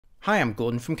Hi, I'm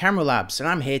Gordon from Camera Labs, and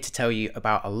I'm here to tell you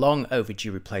about a long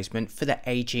overdue replacement for the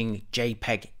aging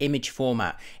JPEG image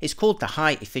format. It's called the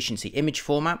High Efficiency Image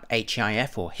Format,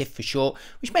 HEIF or HEIF for short,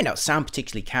 which may not sound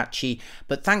particularly catchy,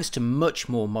 but thanks to much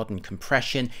more modern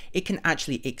compression, it can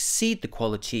actually exceed the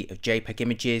quality of JPEG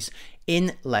images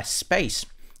in less space.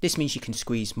 This means you can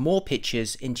squeeze more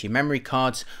pictures into your memory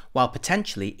cards while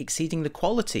potentially exceeding the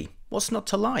quality. What's not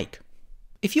to like?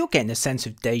 If you're getting a sense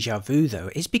of deja vu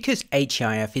though, it's because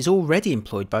HEIF is already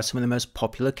employed by some of the most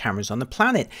popular cameras on the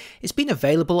planet. It's been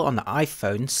available on the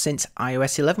iPhone since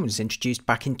iOS 11 was introduced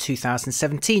back in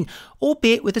 2017,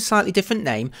 albeit with a slightly different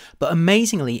name, but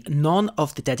amazingly none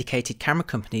of the dedicated camera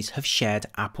companies have shared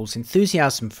Apple's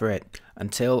enthusiasm for it.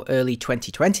 Until early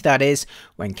 2020 that is,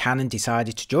 when Canon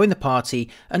decided to join the party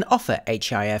and offer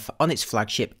HEIF on its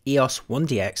flagship EOS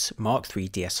 1DX Mark III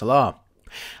DSLR.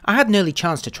 I had an early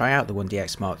chance to try out the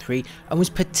 1DX Mark III and was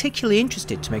particularly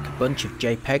interested to make a bunch of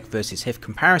JPEG versus HEIF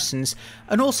comparisons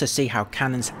and also see how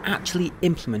Canon's actually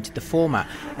implemented the format,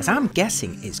 as I'm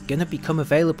guessing it's going to become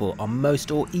available on most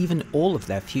or even all of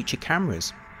their future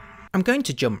cameras. I'm going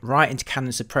to jump right into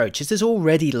Canon's approach as there's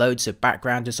already loads of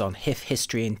backgrounders on HEIF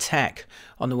history and tech.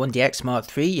 On the 1DX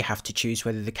Mark III you have to choose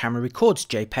whether the camera records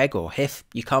JPEG or HEIF.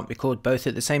 You can't record both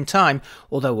at the same time,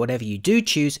 although whatever you do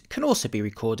choose can also be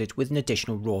recorded with an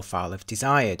additional RAW file if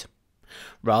desired.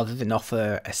 Rather than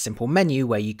offer a simple menu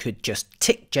where you could just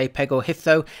tick JPEG or HEIF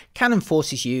though, Canon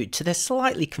forces you to their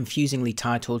slightly confusingly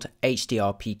titled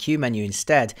HDRPQ menu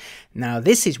instead. Now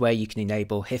this is where you can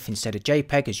enable HEIF instead of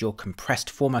JPEG as your compressed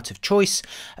format of choice,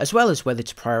 as well as whether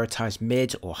to prioritise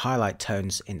mid or highlight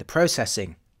tones in the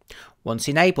processing. Once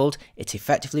enabled, it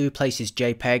effectively replaces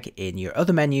JPEG in your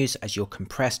other menus as your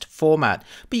compressed format,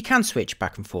 but you can switch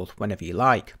back and forth whenever you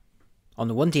like. On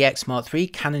the 1DX Mark III,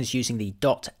 Canon is using the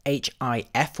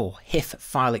 .HEIF or HEIF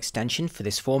file extension for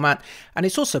this format, and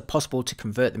it's also possible to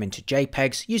convert them into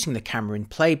JPEGs using the camera in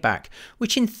playback,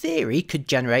 which in theory could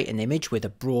generate an image with a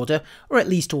broader or at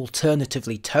least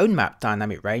alternatively tone mapped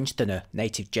dynamic range than a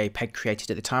native JPEG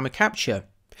created at the time of capture.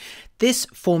 This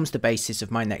forms the basis of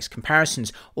my next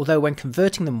comparisons, although when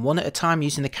converting them one at a time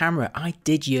using the camera, I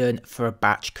did yearn for a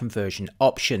batch conversion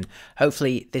option.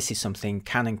 Hopefully this is something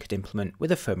Canon could implement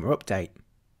with a firmware update.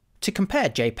 To compare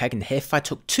JPEG and HEIF, I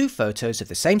took two photos of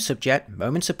the same subject,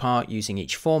 moments apart, using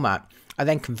each format. I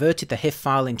then converted the HEIF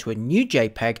file into a new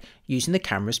JPEG using the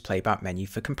camera's playback menu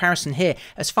for comparison here,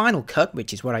 as Final Cut,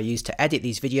 which is what I use to edit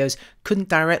these videos, couldn't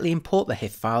directly import the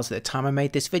HEIF files at the time I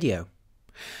made this video.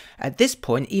 At this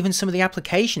point, even some of the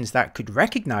applications that could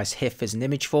recognise HEIF as an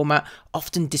image format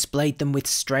often displayed them with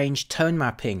strange tone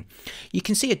mapping. You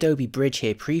can see Adobe Bridge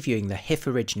here previewing the HEIF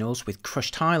originals with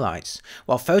crushed highlights,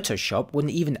 while Photoshop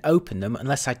wouldn't even open them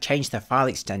unless I changed their file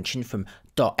extension from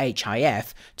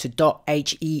 .HEIF to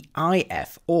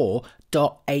 .HEIF or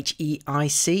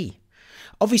 .HEIC.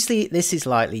 Obviously this is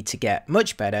likely to get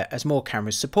much better as more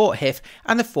cameras support HEIF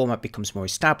and the format becomes more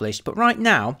established, but right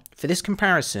now, for this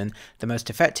comparison, the most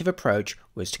effective approach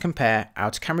was to compare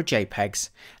out-of-camera JPEGs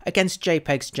against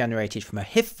JPEGs generated from a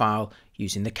HEIF file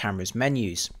using the camera's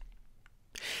menus.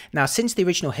 Now, since the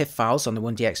original HEIF files on the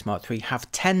 1DX Mark III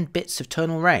have 10 bits of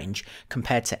tonal range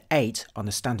compared to 8 on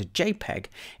a standard JPEG,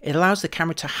 it allows the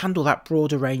camera to handle that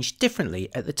broader range differently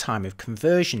at the time of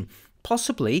conversion,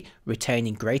 possibly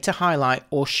retaining greater highlight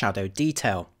or shadow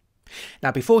detail.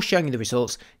 Now, before showing you the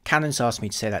results, Canon's asked me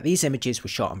to say that these images were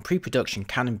shot on pre-production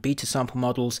Canon beta sample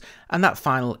models and that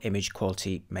final image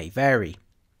quality may vary.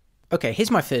 Okay, here's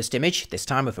my first image, this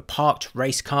time of a parked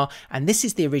race car, and this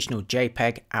is the original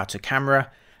JPEG out of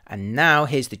camera, and now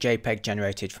here's the JPEG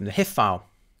generated from the HEIF file.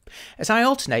 As I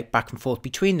alternate back and forth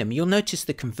between them, you'll notice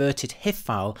the converted HEIF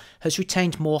file has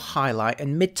retained more highlight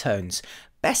and midtones,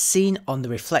 best seen on the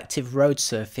reflective road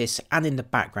surface and in the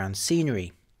background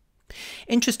scenery.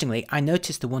 Interestingly, I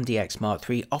noticed the 1DX Mark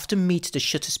III often metered a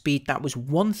shutter speed that was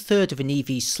 1/3 of an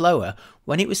EV slower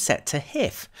when it was set to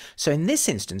HEIF, so in this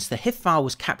instance the HEIF file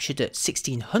was captured at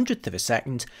 1/1600th of a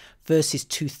second versus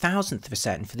 2,000th of a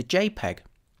second for the JPEG.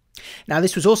 Now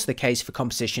this was also the case for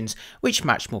compositions which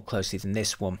matched more closely than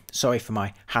this one. Sorry for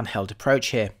my handheld approach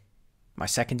here. My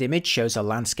second image shows a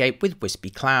landscape with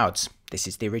wispy clouds. This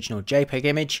is the original JPEG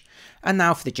image, and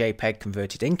now for the JPEG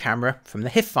converted in camera from the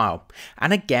HEIF file.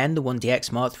 And again the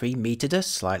 1DX Mark III metered a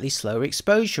slightly slower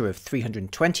exposure of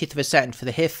 320th of a second for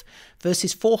the HEIF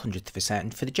versus 400th of a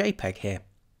second for the JPEG here.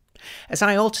 As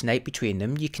I alternate between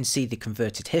them, you can see the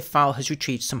converted HEIF file has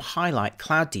retrieved some highlight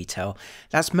cloud detail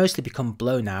that's mostly become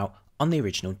blown out on the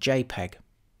original JPEG.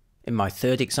 In my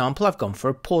third example, I've gone for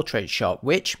a portrait shot,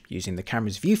 which, using the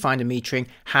camera's viewfinder metering,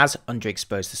 has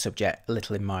underexposed the subject a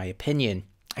little in my opinion.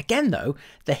 Again though,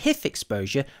 the HEIF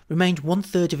exposure remained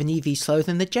 1/3 of an EV slower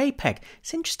than the JPEG.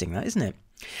 It's interesting that, isn't it?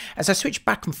 As I switch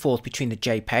back and forth between the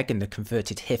JPEG and the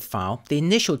converted HEIF file, the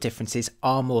initial differences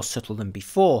are more subtle than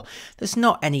before. There's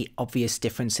not any obvious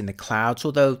difference in the clouds,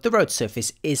 although the road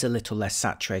surface is a little less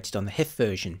saturated on the HEIF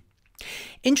version.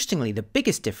 Interestingly, the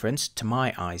biggest difference, to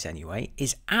my eyes anyway,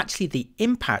 is actually the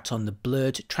impact on the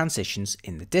blurred transitions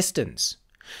in the distance.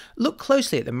 Look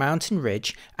closely at the mountain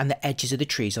ridge and the edges of the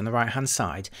trees on the right hand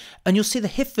side, and you'll see the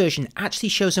HEIF version actually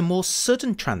shows a more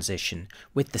sudden transition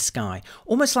with the sky,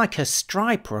 almost like a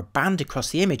stripe or a band across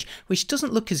the image, which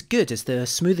doesn't look as good as the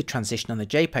smoother transition on the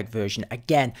JPEG version,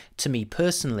 again, to me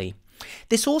personally.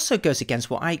 This also goes against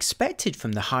what I expected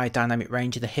from the higher dynamic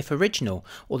range of the HEIF original,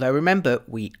 although remember,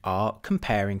 we are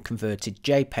comparing converted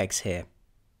JPEGs here.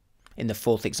 In the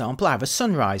fourth example, I have a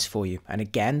sunrise for you, and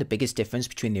again the biggest difference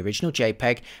between the original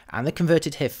JPEG and the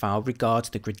converted HEIF file regards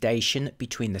the gradation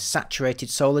between the saturated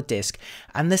solar disk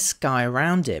and the sky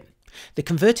around it. The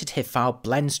converted HEIF file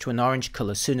blends to an orange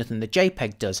colour sooner than the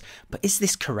JPEG does, but is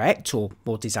this correct or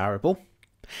more desirable?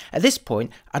 At this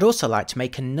point, I'd also like to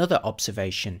make another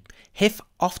observation. HEIF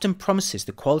often promises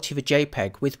the quality of a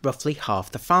JPEG with roughly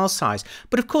half the file size,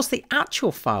 but of course the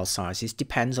actual file sizes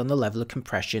depends on the level of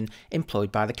compression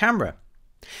employed by the camera.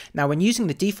 Now, when using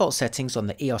the default settings on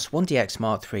the EOS 1DX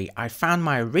Mark III, I found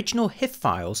my original HEIF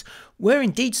files were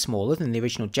indeed smaller than the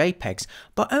original JPEGs,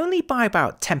 but only by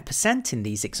about 10% in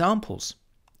these examples.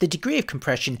 The degree of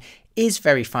compression is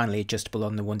very finely adjustable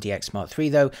on the 1DX Mark III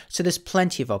though, so there's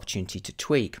plenty of opportunity to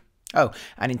tweak. Oh,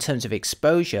 and in terms of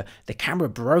exposure, the camera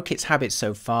broke its habit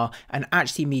so far and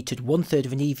actually metered 1/3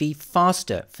 of an EV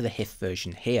faster for the HEIF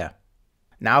version here.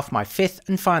 Now for my fifth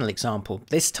and final example,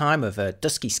 this time of a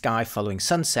dusky sky following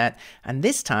sunset, and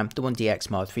this time the 1DX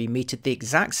Mark III metered the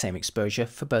exact same exposure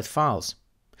for both files.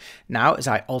 Now, as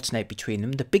I alternate between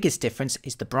them, the biggest difference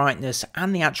is the brightness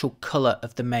and the actual colour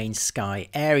of the main sky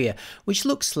area, which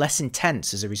looks less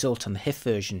intense as a result on the HEIF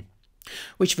version.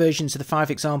 Which versions of the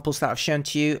 5 examples that I've shown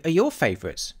to you are your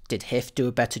favourites? Did HEIF do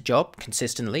a better job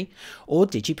consistently, or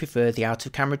did you prefer the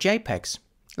out-of-camera JPEGs?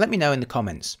 Let me know in the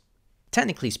comments.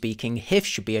 Technically speaking, HEIF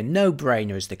should be a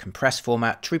no-brainer as the compressed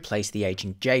format to replace the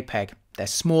aging JPEG. They're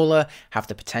smaller, have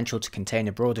the potential to contain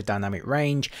a broader dynamic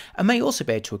range, and may also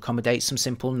be able to accommodate some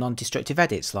simple non-destructive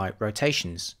edits like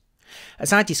rotations.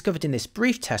 As I discovered in this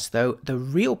brief test though, the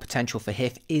real potential for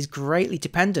HEIF is greatly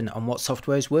dependent on what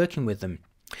software is working with them.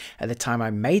 At the time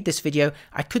I made this video,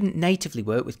 I couldn't natively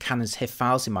work with Canon's HEIF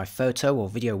files in my photo or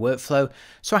video workflow,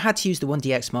 so I had to use the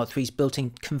 1DX Mark III's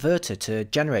built-in converter to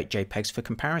generate JPEGs for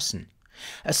comparison.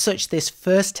 As such, this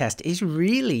first test is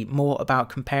really more about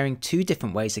comparing two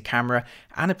different ways a camera,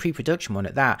 and a pre-production one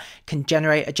at that, can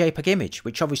generate a JPEG image,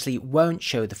 which obviously won't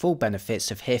show the full benefits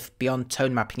of HEIF beyond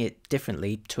tone mapping it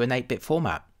differently to an 8-bit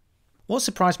format. What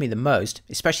surprised me the most,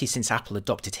 especially since Apple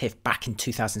adopted HEIF back in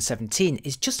 2017,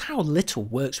 is just how little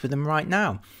works with them right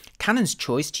now. Canon's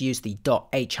choice to use the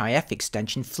 .HEIF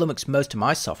extension flummoxed most of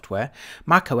my software.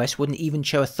 macOS wouldn't even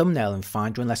show a thumbnail in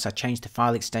Finder unless I changed the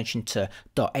file extension to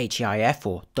 .HEIF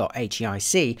or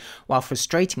 .HEIC, while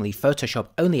frustratingly Photoshop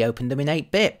only opened them in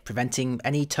 8-bit, preventing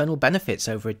any tonal benefits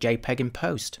over a JPEG in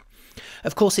post.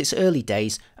 Of course, it's early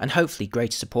days, and hopefully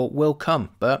greater support will come,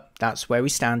 but that's where we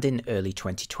stand in early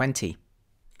 2020.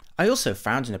 I also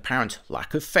found an apparent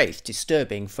lack of faith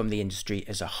disturbing from the industry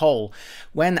as a whole.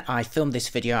 When I filmed this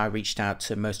video, I reached out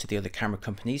to most of the other camera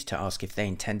companies to ask if they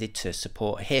intended to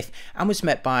support HEIF, and was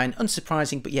met by an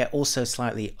unsurprising but yet also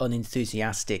slightly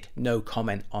unenthusiastic no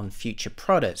comment on future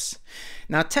products.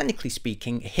 Now, technically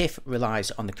speaking, HEIF relies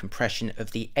on the compression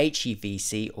of the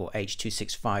HEVC or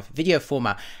H.265 video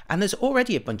format, and there's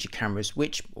already a bunch of cameras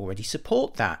which already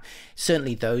support that.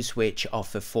 Certainly those which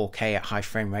offer 4K at high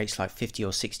frame rates like 50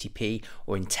 or 60p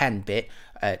or in 10-bit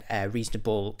at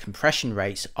reasonable compression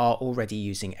rates are already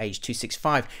using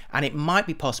H.265, and it might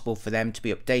be possible for them to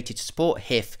be updated to support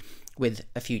HEIF with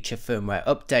a future firmware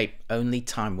update. Only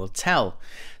time will tell.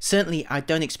 Certainly I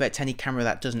don't expect any camera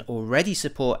that doesn't already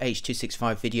support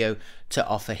H.265 video to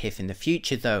offer HEIF in the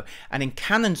future though, and in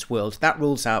Canon's world that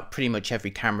rules out pretty much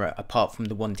every camera apart from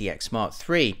the 1DX Mark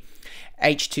III.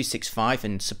 H.265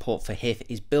 and support for HEIF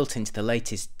is built into the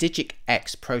latest Digic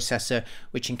X processor,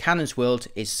 which in Canon's world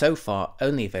is so far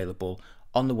only available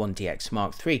on the 1DX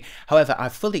Mark III. However, I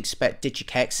fully expect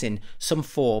Digic X in some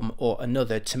form or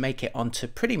another to make it onto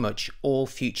pretty much all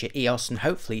future EOS and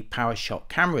hopefully PowerShot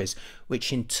cameras,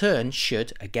 which in turn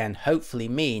should, again, hopefully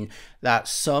mean that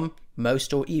some,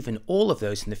 most or even all of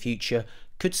those in the future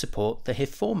could support the HEIF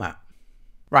format.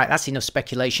 Right, that's enough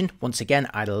speculation. Once again,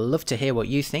 I'd love to hear what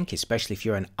you think, especially if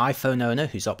you're an iPhone owner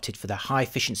who's opted for the high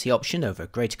efficiency option over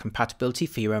greater compatibility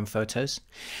for your own photos.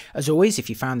 As always, if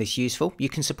you found this useful, you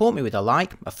can support me with a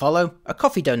like, a follow, a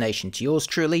coffee donation to yours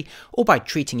truly, or by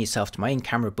treating yourself to my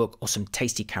in-camera book or some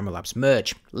tasty Camera Labs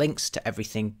merch. Links to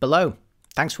everything below.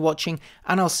 Thanks for watching,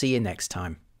 and I'll see you next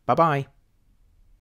time. Bye bye.